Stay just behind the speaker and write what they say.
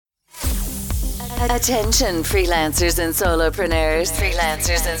Attention, freelancers and solopreneurs.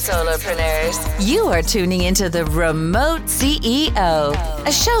 You are tuning into the Remote CEO,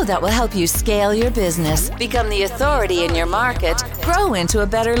 a show that will help you scale your business, become the authority in your market, grow into a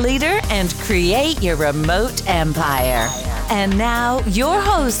better leader, and create your remote empire. And now, your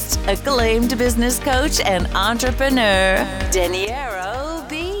host, acclaimed business coach and entrepreneur, Daniero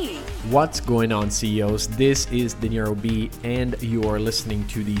B. What's going on, CEOs? This is Daniero B, and you are listening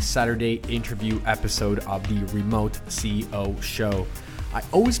to the Saturday interview episode of the Remote CEO show. I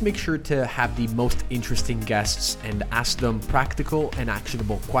always make sure to have the most interesting guests and ask them practical and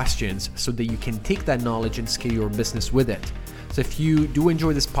actionable questions so that you can take that knowledge and scale your business with it. So if you do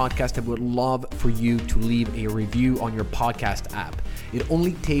enjoy this podcast, I would love for you to leave a review on your podcast app. It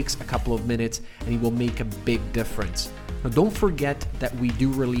only takes a couple of minutes and it will make a big difference. Now, don't forget that we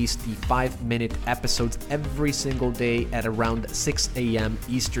do release the 5-minute episodes every single day at around 6 a.m.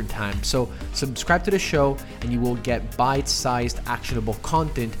 Eastern Time. So subscribe to the show and you will get bite-sized actionable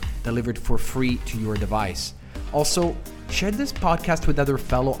content delivered for free to your device. Also, share this podcast with other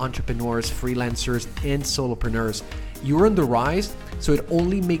fellow entrepreneurs, freelancers, and solopreneurs. You're on the rise, so it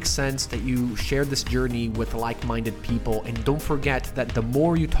only makes sense that you share this journey with like-minded people. And don't forget that the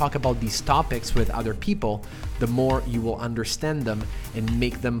more you talk about these topics with other people, the more you will understand them and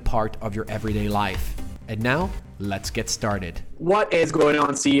make them part of your everyday life. And now, let's get started. What is going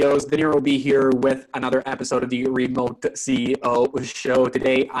on, CEOs? Daniero will be here with another episode of the Remote CEO show.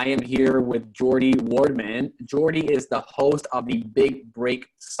 Today, I am here with Geordie Wardman. Geordie is the host of the Big Break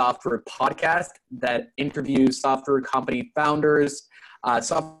Software podcast that interviews software company founders,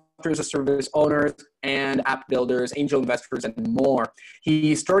 software as a service owners, and app builders, angel investors, and more.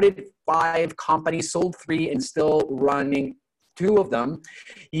 He started 5 companies, sold 3, and still running 2 of them.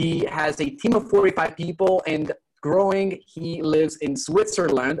 He has a team of 45 people and growing. He lives in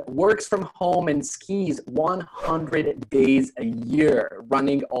Switzerland, works from home, and skis 100 days a year,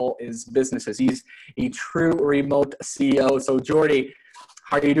 running all his businesses. He's a true remote CEO. So, Geordie,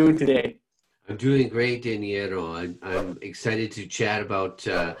 how are you doing today? I'm doing great, Daniero. I'm excited to chat about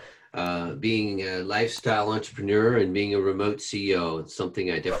being a lifestyle entrepreneur and being a remote CEO. It's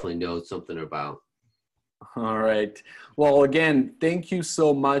something I definitely know something about. All right. Well, again, thank you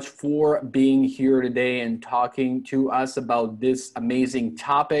so much for being here today and talking to us about this amazing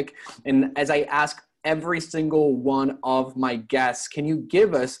topic. And as I ask every single one of my guests, can you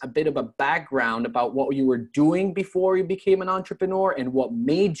give us a bit of a background about what you were doing before you became an entrepreneur and what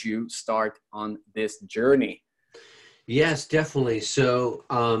made you start on this journey? Yes, definitely. So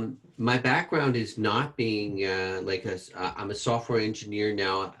my background is not being I'm a software engineer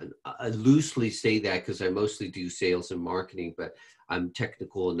now. I loosely say that because I mostly do sales and marketing, but I'm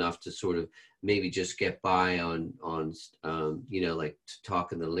technical enough to sort of maybe just get by on like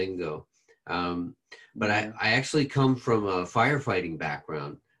talking the lingo. But I actually come from a firefighting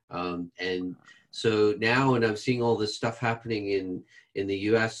background. And so now when I'm seeing all this stuff happening in the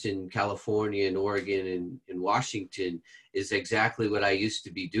US, in California, in Oregon, and in Washington is exactly what I used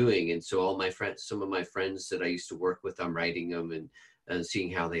to be doing. And so all my friends, some of my friends that I used to work with, I'm writing them and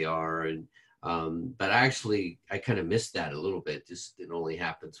seeing how they are. And but I kind of missed that a little bit. Just it only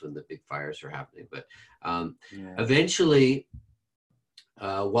happens when the big fires are happening. But eventually,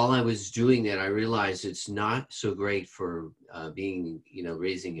 while I was doing that, I realized it's not so great for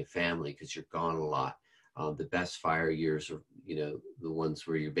raising a family because you're gone a lot. The best fire years are, the ones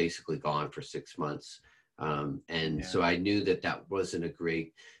where you're basically gone for 6 months. So I knew that wasn't a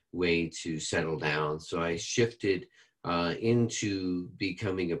great way to settle down. So I shifted into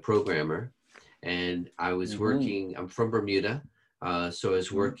becoming a programmer, and I was working, I'm from Bermuda. So I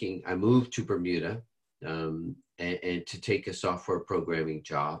was working, I moved to Bermuda and to take a software programming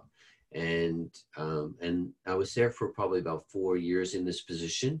job. And I was there for probably about 4 years in this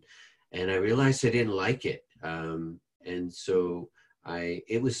position. And I realized I didn't like it. And so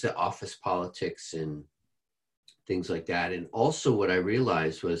it was the office politics and things like that. And also what I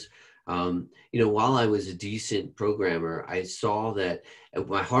realized was, while I was a decent programmer, I saw that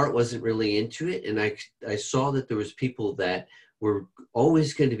my heart wasn't really into it. And I saw that there was people that were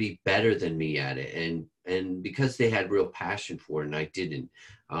always going to be better than me at it. And because they had real passion for it and I didn't.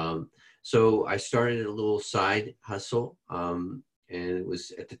 So I started a little side hustle. And it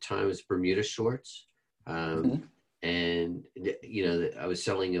was, at the time, it was Bermuda shorts. And, I was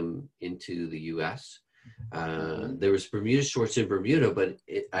selling them into the US. There was Bermuda shorts in Bermuda, but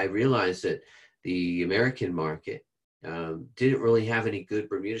I realized that the American market didn't really have any good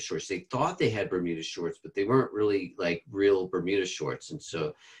Bermuda shorts. They thought they had Bermuda shorts, but they weren't really like real Bermuda shorts. And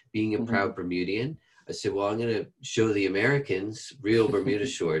so being a proud Bermudian, I said, well, I'm going to show the Americans real Bermuda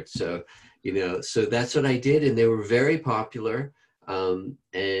shorts. So, so that's what I did. And they were very popular. And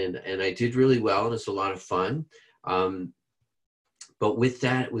I did really well. And it's a lot of fun. But with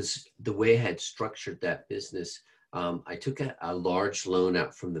that, it was the way I had structured that business. I took a large loan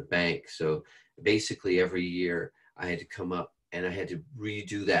out from the bank. So basically every year I had to come up and I had to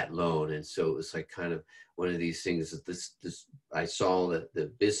redo that loan. And so it was like kind of one of these things that this I saw that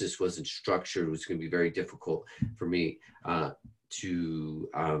the business wasn't structured. It was going to be very difficult for me to,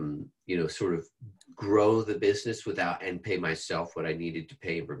 sort of grow the business without and pay myself what I needed to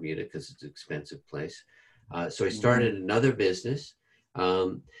pay in Bermuda because it's an expensive place. So I started another business.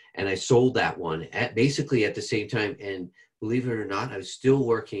 And I sold that one basically at the same time. And believe it or not, I was still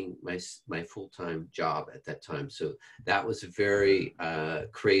working my full-time job at that time. So that was a very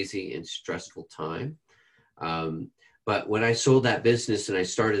crazy and stressful time. But when I sold that business and I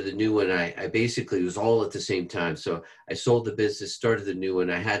started the new one, I basically, it was all at the same time. So I sold the business, started the new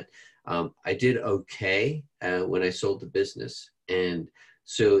one. I did okay when I sold the business. And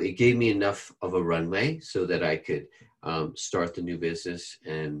so it gave me enough of a runway so that I could start the new business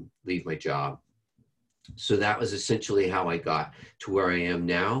and leave my job. So that was essentially how I got to where I am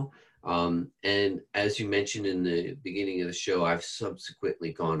now. And as you mentioned in the beginning of the show, I've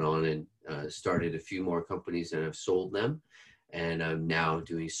subsequently gone on and started a few more companies and I've sold them. And I'm now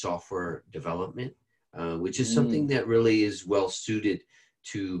doing software development, which is something that really is well suited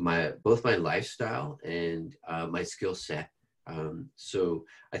to both my lifestyle and my skill set. So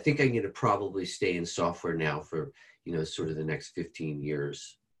I think I'm going to probably stay in software now for, sort of the next 15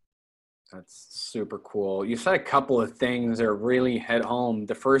 years. That's super cool. You said a couple of things that really hit home.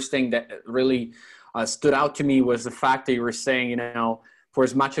 The first thing that really stood out to me was the fact that you were saying, for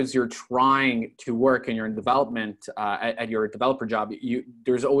as much as you're trying to work and you're in development at your developer job,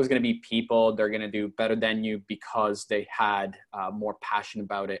 there's always going to be people that are going to do better than you because they had more passion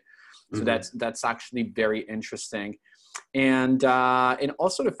about it. So that's actually very interesting. And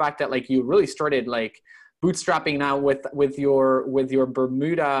also the fact that you really started bootstrapping now with your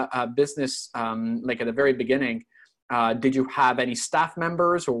Bermuda business, at the very beginning. Did you have any staff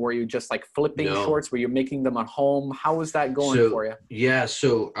members or were you just flipping shorts? Were you making them at home? How was that going for you? Yeah.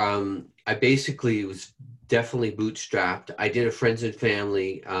 So I basically was definitely bootstrapped. I did a friends and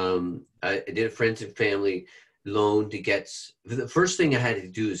family. Loan to get, the first thing I had to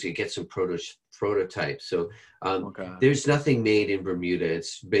do is to get some prototypes. So there's nothing made in Bermuda.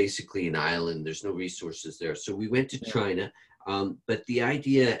 It's basically an island. There's no resources there. So we went to China. But the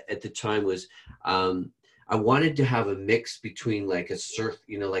idea at the time was I wanted to have a mix between a surf,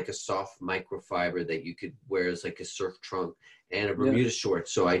 a soft microfiber that you could wear as a surf trunk and a Bermuda short.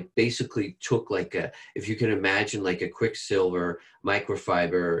 So I basically took if you can imagine a Quicksilver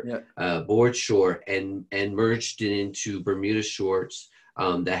microfiber board short and merged it into Bermuda shorts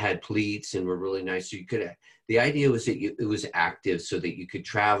that had pleats and were really nice. So the idea was that it was active so that you could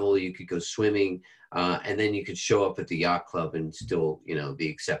travel, you could go swimming, and then you could show up at the yacht club and still, be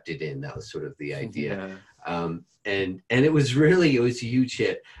accepted in. That was sort of the idea. And it was a huge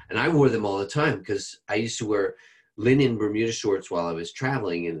hit. And I wore them all the time because I used to wear linen Bermuda shorts while I was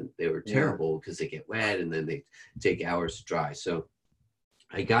traveling, and they were terrible because they get wet and then they take hours to dry. So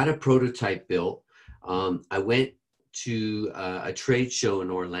I got a prototype built. I went to a trade show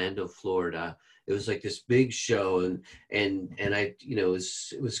in Orlando, Florida. It was this big show, and I, it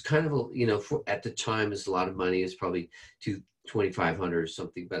was kind of at the time, it's a lot of money. It's probably $2,500 or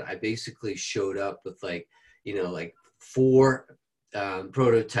something. But I basically showed up with 4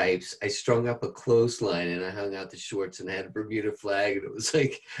 prototypes. I strung up a clothesline and I hung out the shorts and I had a Bermuda flag, and it was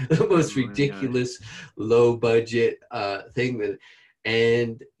the most ridiculous low budget thing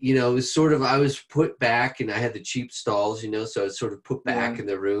and it was sort of, I was put back and I had the cheap stalls, so I was sort of put back in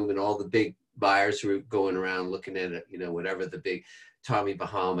the room, and all the big buyers were going around looking at it, whatever the big Tommy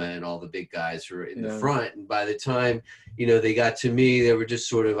Bahama and all the big guys were in the front. And by the time, they got to me, they were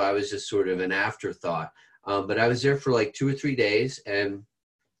just I was just sort of an afterthought. But I was there for 2 or 3 days, and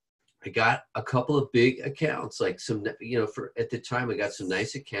I got a couple of big accounts, some, at the time I got some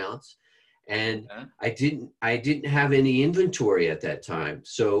nice accounts, and I didn't have any inventory at that time.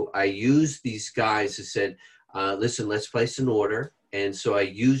 So I used these guys who said, listen, let's place an order. And so I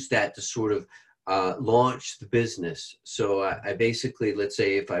used that to sort of launch the business. So I basically, let's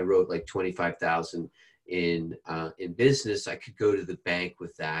say if I wrote 25,000 in business, I could go to the bank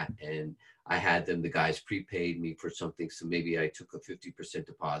with that, and I had the guys prepaid me for something. So maybe I took a 50%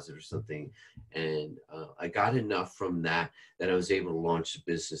 deposit or something. And I got enough from that I was able to launch the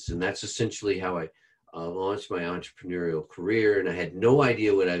business. And that's essentially how launched my entrepreneurial career, and I had no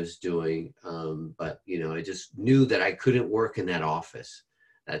idea what I was doing. But I just knew that I couldn't work in that office.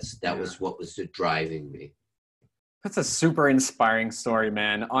 That was what was driving me. That's a super inspiring story,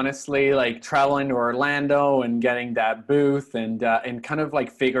 man. Honestly, like traveling to Orlando and getting that booth and kind of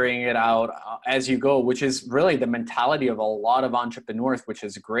like figuring it out as you go, which is really the mentality of a lot of entrepreneurs, which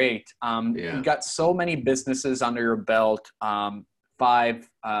is great. You got so many businesses under your belt, 5.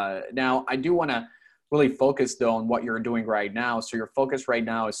 Now, I do want to really focus though on what you're doing right now. So your focus right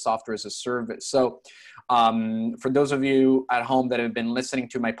now is software as a service. So for those of you at home that have been listening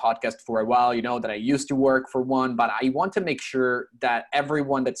to my podcast for a while, you know that I used to work for one, but I want to make sure that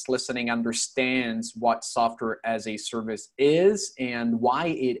everyone that's listening understands what software as a service is and why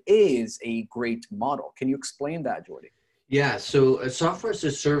it is a great model. Can you explain that, Geordie? Yeah, so software as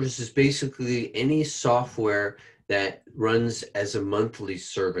a service is basically any software that runs as a monthly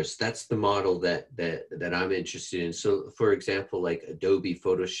service. That's the model that I'm interested in. So for example, like Adobe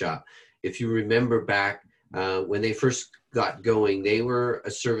Photoshop, if you remember back when they first got going, they were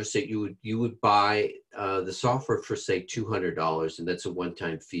a service that you would buy the software for say $200, and that's a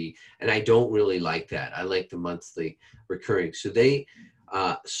one-time fee. And I don't really like that. I like the monthly recurring. So they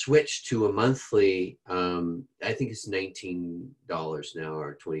switched to a monthly, I think it's $19 now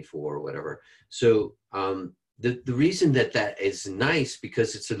or $24 or whatever. So the reason that is nice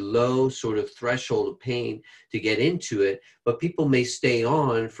because it's a low sort of threshold of pain to get into it, but people may stay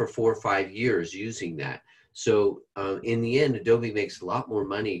on for 4 or 5 years using that. So in the end, Adobe makes a lot more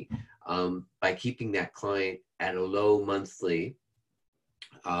money by keeping that client at a low monthly.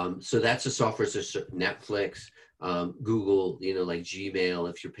 So that's a software, so Netflix, Google, like Gmail,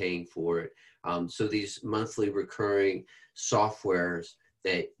 if you're paying for it. So these monthly recurring softwares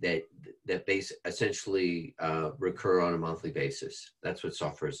that essentially recur on a monthly basis. That's what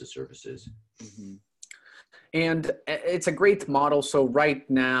software as a service is. Mm-hmm. And it's a great model. So right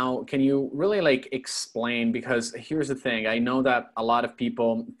now, can you really like explain, because here's the thing. I know that a lot of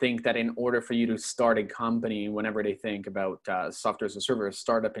people think that in order for you to start a company, whenever they think about software as a service,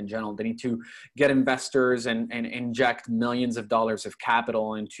 startup in general, they need to get investors and inject millions of dollars of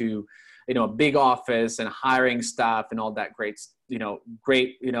capital into, a big office and hiring staff and all that great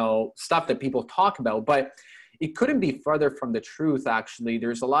stuff that people talk about. But it couldn't be further from the truth, actually.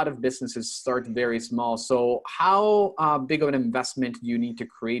 There's a lot of businesses start very small. So how big of an investment do you need to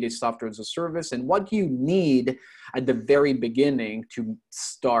create a software as a service? And what do you need at the very beginning to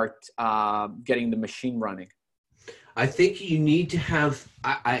start getting the machine running? I think you need to have,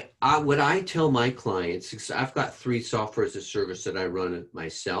 what I tell my clients, because I've got 3 software as a service that I run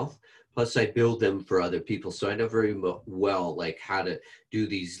myself, plus I build them for other people. So I know very well like how to do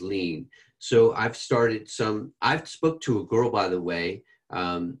these lean. So I've spoke to a girl, by the way,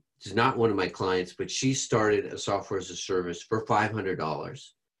 she's not one of my clients, but she started a software as a service for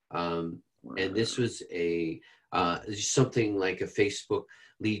 $500. And this was something like a Facebook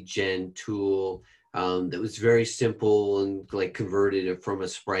lead gen tool that was very simple and like converted it from a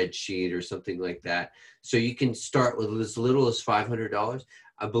spreadsheet or something like that. So you can start with as little as $500.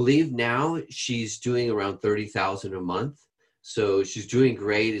 I believe now she's doing around $30,000 a month. So she's doing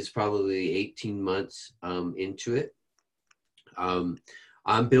great. It's probably 18 months into it. I'm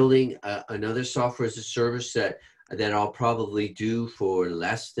building another software as a service that I'll probably do for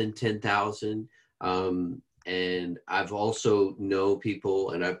less than $10,000. And I've also know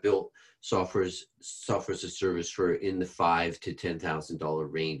people, and I've built software as a service for in the $5,000 to $10,000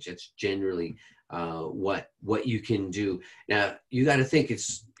 range. That's generally what you can do. Now you got to think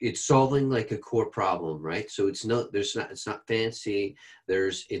it's solving like a core problem, right? So it's not fancy.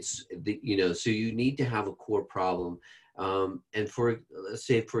 So you need to have a core problem. And let's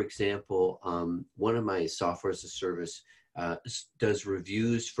say, for example, one of my software as a service does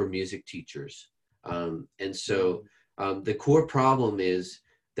reviews for music teachers. And so the core problem is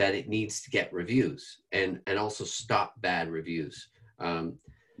that it needs to get reviews and also stop bad reviews.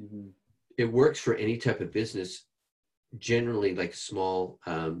 It works for any type of business, generally like small,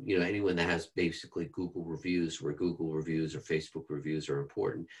 anyone that has basically Google reviews, where Google reviews or Facebook reviews are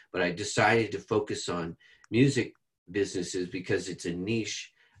important. But I decided to focus on music businesses because it's a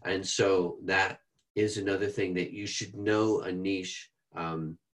niche. And so that is another thing that you should know, a niche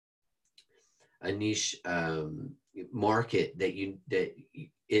market that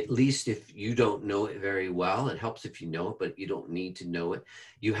at least if you don't know it very well, it helps if you know it, but you don't need to know it.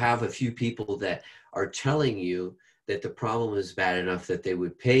 You have a few people that are telling you that the problem is bad enough that they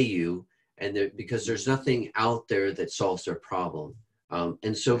would pay you, and because there's nothing out there that solves their problem.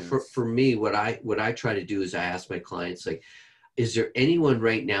 And so for me, what I try to do is I ask my clients, like, is there anyone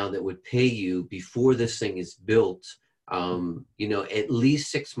right now that would pay you before this thing is built, at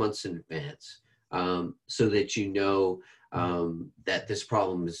least 6 months in advance, so that that this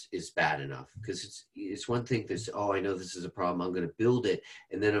problem is bad enough? Because it's one thing to say, oh, I know this is a problem, I'm going to build it,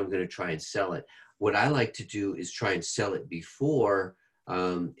 and then I'm going to try and sell it. What I like to do is try and sell it before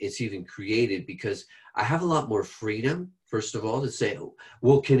it's even created, because I have a lot more freedom, first of all, to say,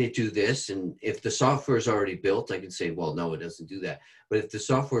 well, can it do this? And if the software is already built, I can say, well, no, it doesn't do that. But if the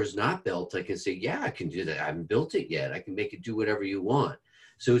software is not built, I can say, yeah, I can do that. I haven't built it yet. I can make it do whatever you want.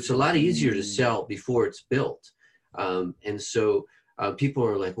 So it's a lot easier to sell before it's built. And so people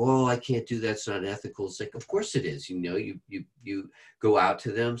are like, well, I can't do that. It's not ethical. It's like, of course it is. You go out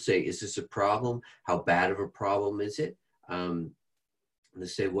to them, say, is this a problem? How bad of a problem is it? And they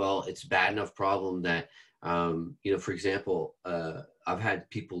say, well, it's a bad enough problem that, for example, I've had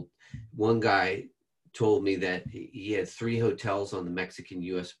people, one guy told me that he had 3 hotels on the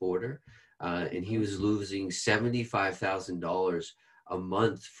Mexican-US border, and he was losing $75,000 a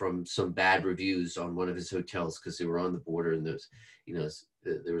month from some bad reviews on one of his hotels because they were on the border, and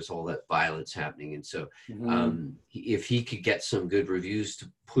there was all that violence happening. And so if he could get some good reviews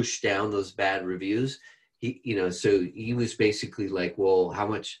to push down those bad reviews, so he was basically like, well, how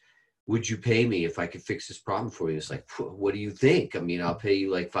much would you pay me if I could fix this problem for you? It's like, what do you think? I mean, I'll pay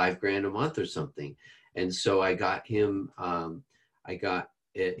you like $5,000 a month or something. And so I got him,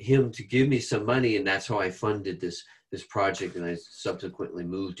 him to give me some money, and that's how I funded this project. And I subsequently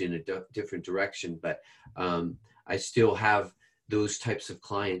moved in a different direction, but I still have those types of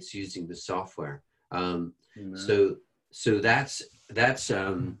clients using the software. So that's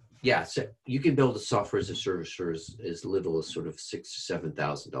so you can build a software as a service for as little as sort of $6,000 to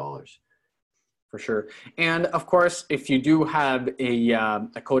 $7,000. For sure. And of course, if you do have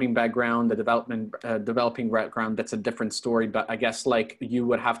a coding background, a developing background, that's a different story. But I guess like you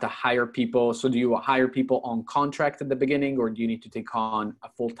would have to hire people. So do you hire people on contract at the beginning, or do you need to take on a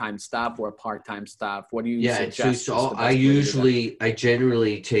full-time staff or a part-time staff? What do you suggest? So I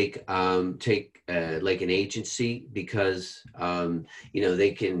generally take like an agency, because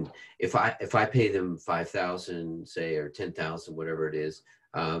they can, if I pay them $5,000, say, or $10,000, whatever it is,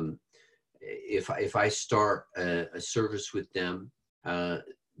 if I start a service with them,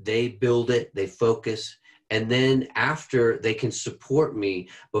 they build it, they focus, and then after they can support me,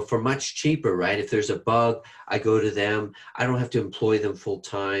 but for much cheaper, right? If there's a bug, I go to them. I don't have to employ them full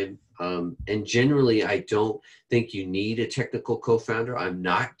time. And generally, I don't think you need a technical co-founder. I'm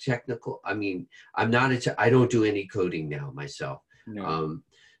not technical. I mean, I don't do any coding now myself. No.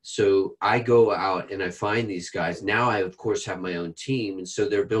 So I go out and I find these guys. Now I, of course, have my own team. And so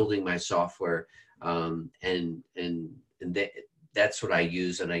they're building my software. And that's what I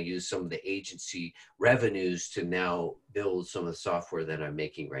use. And I use some of the agency revenues to now build some of the software that I'm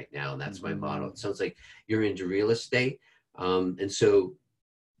making right now. And that's my model. It sounds like you're into real estate. And so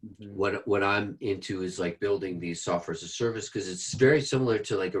what I'm into is like building these software as a service, because it's very similar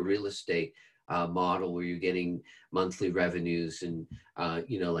to like a real estate model where you're getting monthly revenues, and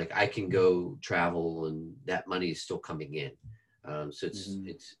like I can go travel and that money is still coming in. So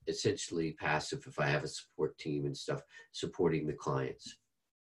it's essentially passive if I have a support team and stuff supporting the clients.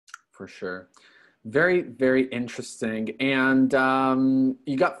 For sure. Very, very interesting. And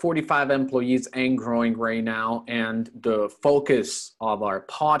you got 45 employees and growing right now. And the focus of our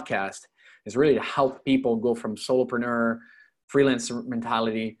podcast is really to help people go from solopreneur, freelancer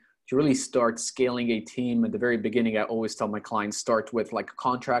mentality to really start scaling a team. At the very beginning, I always tell my clients, start with like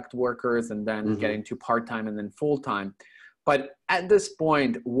contract workers and then get into part-time and then full-time. But at this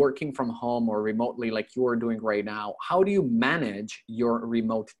point, working from home or remotely like you're doing right now, how do you manage your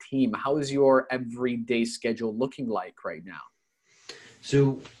remote team? How is your everyday schedule looking like right now?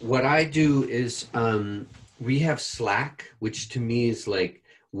 So what I do is we have Slack, which to me is like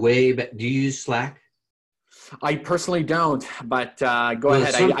way better. Do you use Slack? I personally don't, but go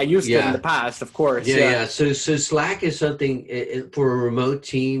ahead. I used it in the past, of course. Yeah. So Slack is something for a remote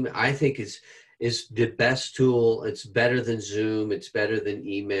team, I think is the best tool. It's better than Zoom. It's better than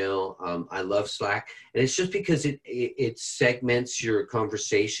email. I love Slack. And it's just because it segments your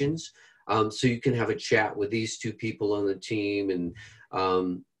conversations. So you can have a chat with these 2 people on the team, and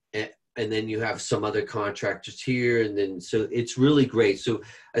then you have some other contractors here. And then, so it's really great. So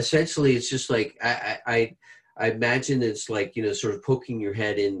essentially it's just like, I imagine it's like, sort of poking your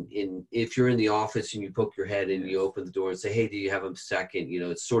head in, if you're in the office and you poke your head in, you open the door and say, hey, do you have a second?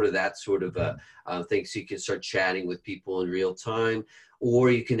 It's sort of that sort of a thing. So you can start chatting with people in real time,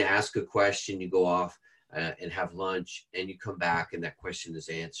 or you can ask a question, you go off and have lunch and you come back and that question is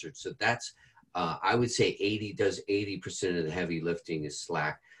answered. So that's I would say 80% of the heavy lifting is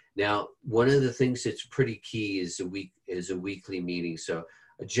Slack. Now, one of the things that's pretty key is a weekly meeting. So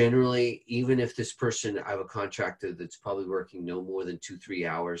generally, even if this person, I have a contractor that's probably working no more than 2-3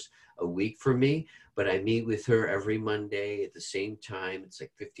 hours a week for me, but I meet with her every Monday at the same time. It's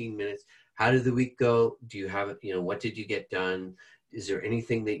like 15 minutes. How did the week go? Do you have, what did you get done? Is there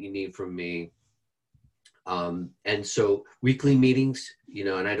anything that you need from me? And so weekly meetings,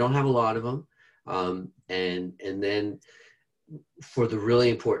 and I don't have a lot of them. And then for the really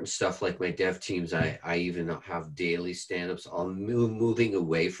important stuff like my dev teams, I even have daily stand-ups. I'm moving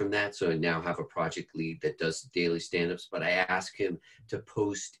away from that. So I now have a project lead that does daily stand-ups, but I ask him to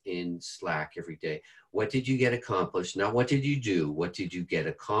post in Slack every day. What did you get accomplished? Not what did you do? What did you get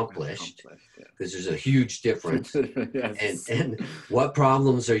accomplished? Because there's a huge difference. Yes. And what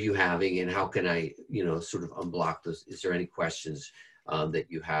problems are you having, and how can I, sort of unblock those? Is there any questions that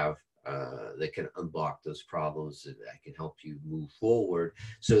you have that can unblock those problems that I can help you move forward,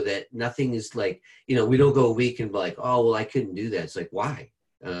 so that nothing is like, we don't go a week and be like, oh, well, I couldn't do that. It's like, why?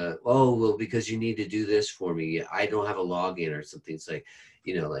 Oh, well, because you need to do this for me. I don't have a login or something. It's like,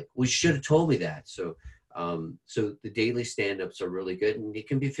 like, we should have told me that. So, so the daily stand-ups are really good, and it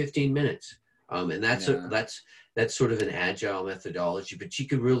can be 15 minutes. And that's sort of an agile methodology, but you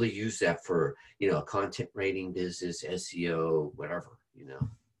could really use that for, a content writing business, SEO, whatever,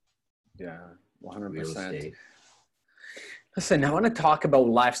 Yeah, 100%. Listen, I want to talk about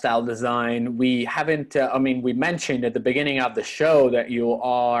lifestyle design. We haven't, we mentioned at the beginning of the show that you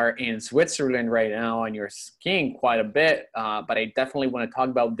are in Switzerland right now and you're skiing quite a bit. But I definitely want to talk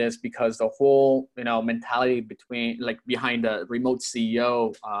about this because the whole, mentality behind the remote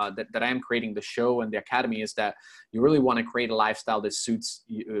CEO that I'm creating the show and the academy is that you really want to create a lifestyle that suits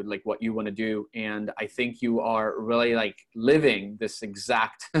you, like what you want to do. And I think you are really living this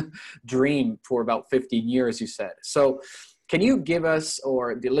exact dream for about 15 years, you said. So can you give us,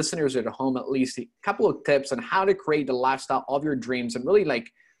 or the listeners at home, at least a couple of tips on how to create the lifestyle of your dreams and really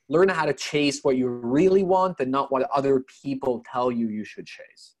learn how to chase what you really want and not what other people tell you should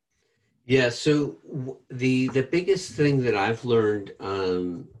chase? Yeah. So the biggest thing that I've learned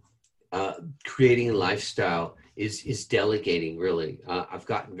creating a lifestyle is delegating, really. I've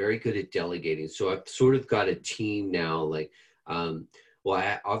gotten very good at delegating. So I've sort of got a team now,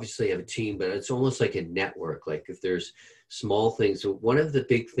 I obviously have a team, but it's almost like a network. Like if there's small things. So one of the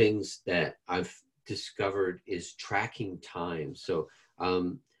big things that I've discovered is tracking time. So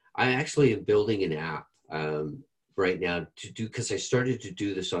I actually am building an app right now to do, because I started to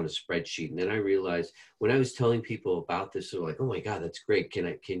do this on a spreadsheet. And then I realized when I was telling people about this, they're like, oh my God, that's great. Can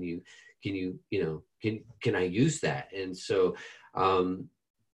I use that? And so,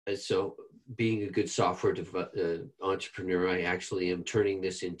 being a good software entrepreneur, I actually am turning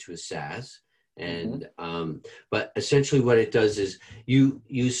this into a SaaS. And, but essentially what it does is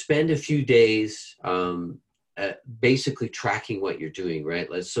you spend a few days, basically tracking what you're doing, right?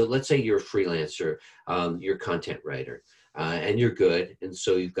 So let's say you're a freelancer, you're a content writer, and you're good. And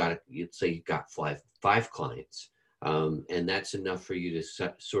so you've got five clients, and that's enough for you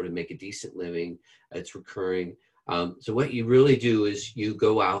to sort of make a decent living. It's recurring. So what you really do is you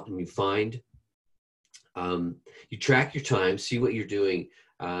go out and you find, you track your time, see what you're doing.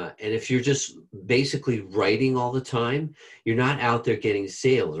 And if you're just basically writing all the time, you're not out there getting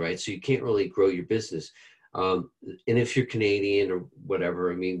sales, right? So you can't really grow your business. And if you're Canadian or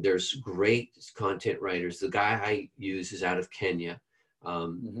whatever, there's great content writers. The guy I use is out of Kenya.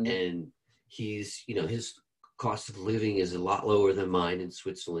 And he's, his cost of living is a lot lower than mine in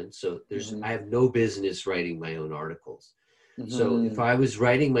Switzerland. So I have no business writing my own articles. So if I was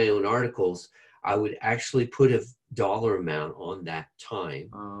writing my own articles, I would actually put a dollar amount on that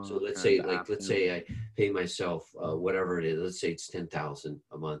time. So let's say I pay myself whatever it is. Let's say it's 10,000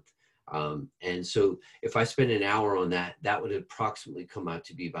 a month. And so if I spend an hour on that, that would approximately come out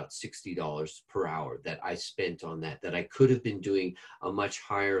to be about $60 per hour that I spent on that I could have been doing a much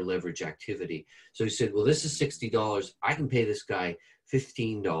higher leverage activity. So he said, well, this is $60. I can pay this guy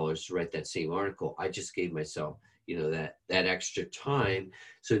 $15 to write that same article. I just gave myself, that extra time.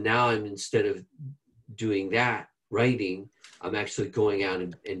 So now instead of doing that writing, I'm actually going out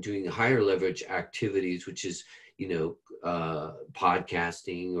and doing higher leverage activities, which is,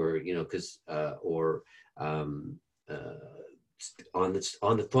 podcasting or on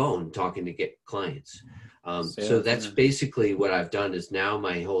the phone talking to get clients. So that's basically what I've done. Is now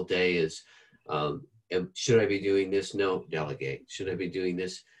my whole day is, should I be doing this? No, delegate. Should I be doing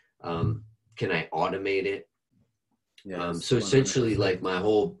this? Can I automate it? So essentially, like my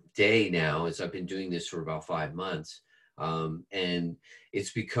whole day now, as I've been doing this for about 5 months, And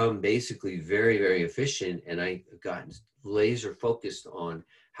it's become basically very, very efficient. And I've gotten laser focused on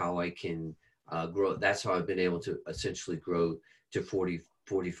how I can grow. That's how I've been able to essentially grow to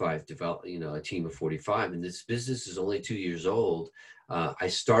 45, develop, a team of 45. And this business is only 2 years old. I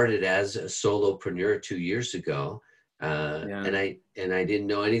started as a solopreneur 2 years ago. And I didn't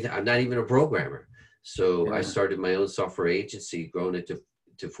know anything. I'm not even a programmer. So I started my own software agency, grown it to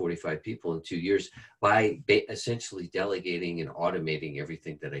 45 people in 2 years by essentially delegating and automating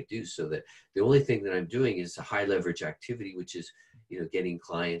everything that I do, so that the only thing that I'm doing is a high leverage activity, which is, getting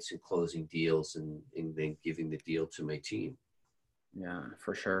clients and closing deals and then giving the deal to my team. Yeah,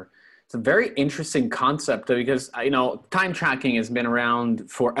 for sure. It's a very interesting concept because, time tracking has been around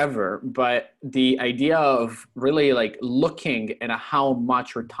forever, but the idea of really like looking at how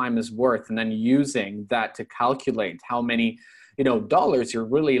much your time is worth and then using that to calculate how many, dollars you're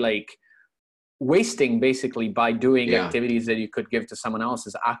really like wasting basically by doing activities that you could give to someone else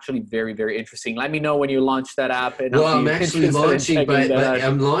is actually very, very interesting. Let me know when you launch that app. And well, I'm actually launching, but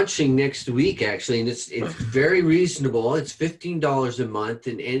I'm launching next week actually, and it's very reasonable. It's $15 a month,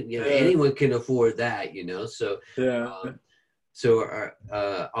 and anyone can afford that, So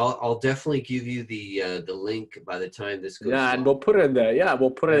I'll definitely give you the link by the time this goes. Yeah, and we'll put it in there. Yeah,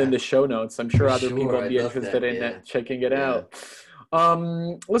 we'll put it in the show notes. I'm sure other people will be interested in checking it out.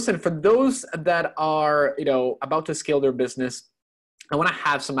 Listen, for those that are, about to scale their business, I want to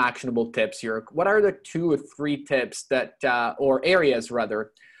have some actionable tips here. What are the 2 or 3 tips that, or areas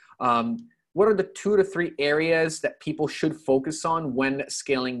rather, what are the 2 to 3 areas that people should focus on when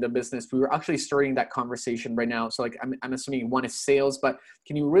scaling the business? We were actually starting that conversation right now. So I'm assuming one is sales, but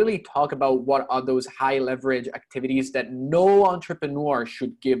can you really talk about what are those high leverage activities that no entrepreneur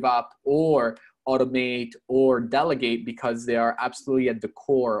should give up or automate or delegate because they are absolutely at the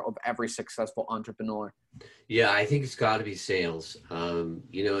core of every successful entrepreneur? Yeah, I think it's got to be sales. And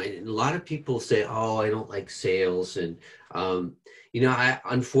a lot of people say, "Oh, I don't like sales," and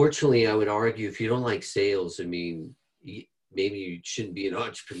unfortunately, I would argue if you don't like sales, I mean, maybe you shouldn't be an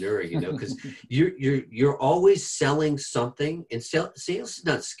entrepreneur, because you're always selling something, and sales is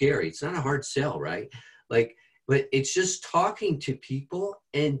not scary. It's not a hard sell, right? But it's just talking to people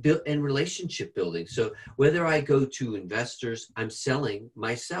and relationship building. So whether I go to investors, I'm selling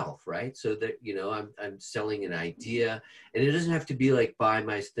myself, right? So that, I'm selling an idea, and it doesn't have to be like buy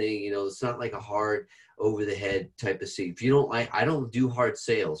my thing. It's not like a hard over the head type of seat. If you don't like, I don't do hard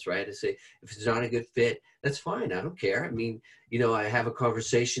sales, right? I say, if it's not a good fit, that's fine. I don't care. I mean, I have a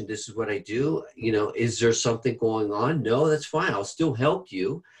conversation. This is what I do. Is there something going on? No, that's fine. I'll still help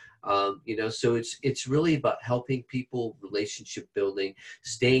you. So it's really about helping people, relationship building,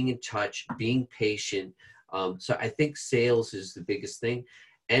 staying in touch, being patient. So I think sales is the biggest thing.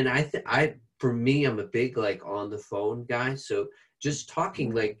 And for me, I'm a big, on the phone guy. So just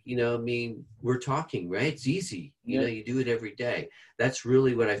talking, we're talking, right? It's easy. You do it every day. That's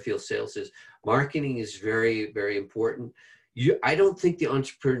really what I feel sales is. Marketing is very, very important. I don't think the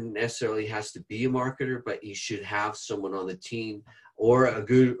entrepreneur necessarily has to be a marketer, but you should have someone on the team or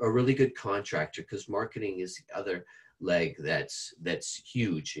a really good contractor, because marketing is the other leg that's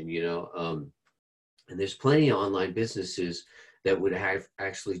huge. And and there's plenty of online businesses that would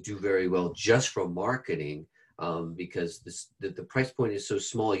actually do very well just from marketing, because the price point is so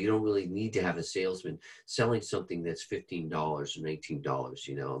small. You don't really need to have a salesman selling something that's $15 or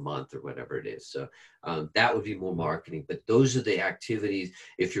 $19, a month or whatever it is. So that would be more marketing. But those are the activities.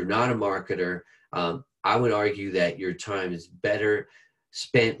 If you're not a marketer, I would argue that your time is better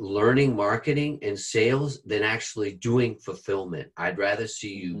spent learning marketing and sales than actually doing fulfillment. I'd rather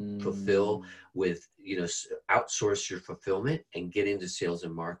see you fulfill with, outsource your fulfillment and get into sales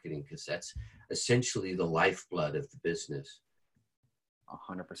and marketing, because that's essentially the lifeblood of the business.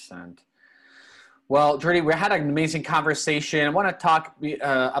 100%. Well, Geordie, we had an amazing conversation. I want to talk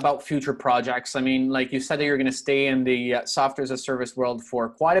about future projects. I mean, like you said, that you're going to stay in the software as a service world for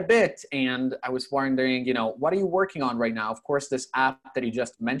quite a bit. And I was wondering, what are you working on right now? Of course, this app that you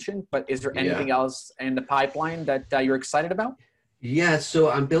just mentioned, but is there anything else in the pipeline that you're excited about? Yeah,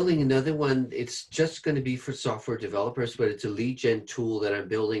 so I'm building another one. It's just going to be for software developers, but it's a lead gen tool that I'm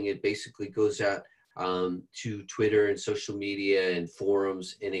building. It basically goes out to Twitter and social media and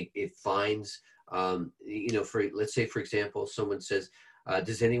forums, and it finds let's say, for example, someone says,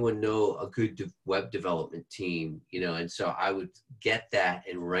 does anyone know a good web development team? And so I would get that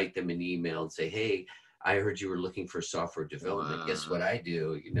and write them an email and say, hey, I heard you were looking for software development. Wow. Guess what I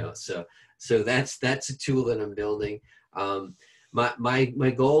do? So that's a tool that I'm building.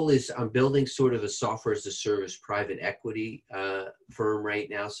 My goal is I'm building sort of a software as a service private equity firm right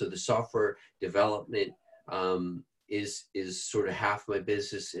now. So the software development is sort of half my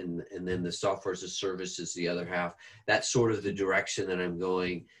business, and then the software as a service is the other half. That's sort of the direction that I'm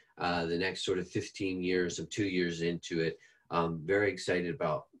going the next sort of 15 years. I'm 2 years into it. I'm very excited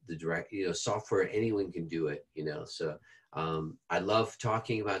about the direct, software, anyone can do it, so I love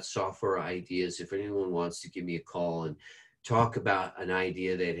talking about software ideas. If anyone wants to give me a call and talk about an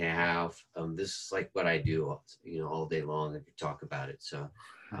idea they have, this is like what I do, all day long. I could talk about it. So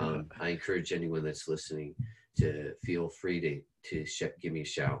I encourage anyone that's listening to feel free to give me a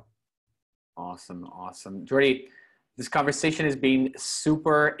shout. Awesome. Geordie, this conversation has been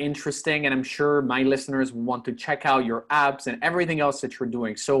super interesting, and I'm sure my listeners want to check out your apps and everything else that you're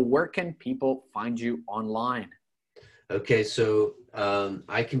doing. So where can people find you online? Okay, so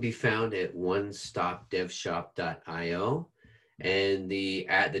I can be found at onestopdevshop.io, and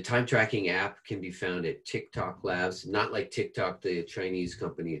the time tracking app can be found at TikTok Labs. Not like TikTok, the Chinese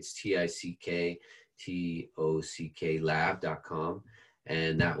company. It's TikTok lab.com,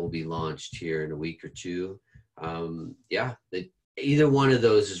 and that will be launched here in a week or two. Either one of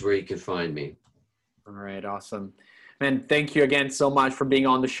those is where you can find me. All right, awesome. Man, thank you again so much for being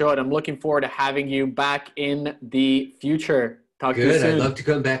on the show, and I'm looking forward to having you back in the future. Talk to you soon. I'd love to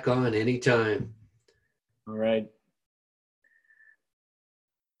come back on anytime. All right.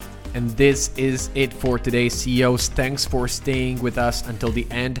 And this is it for today, CEOs. Thanks for staying with us until the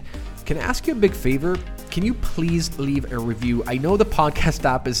end. Can I ask you a big favor? Can you please leave a review? I know the podcast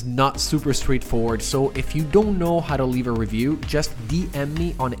app is not super straightforward, so if you don't know how to leave a review, just DM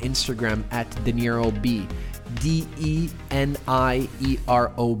me on Instagram at DeNieroB, DENIEROB,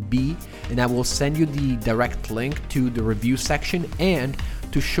 and I will send you the direct link to the review section. And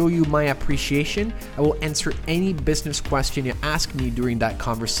to show you my appreciation, I will answer any business question you ask me during that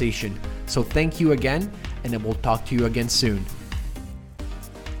conversation. So thank you again, and I will talk to you again soon.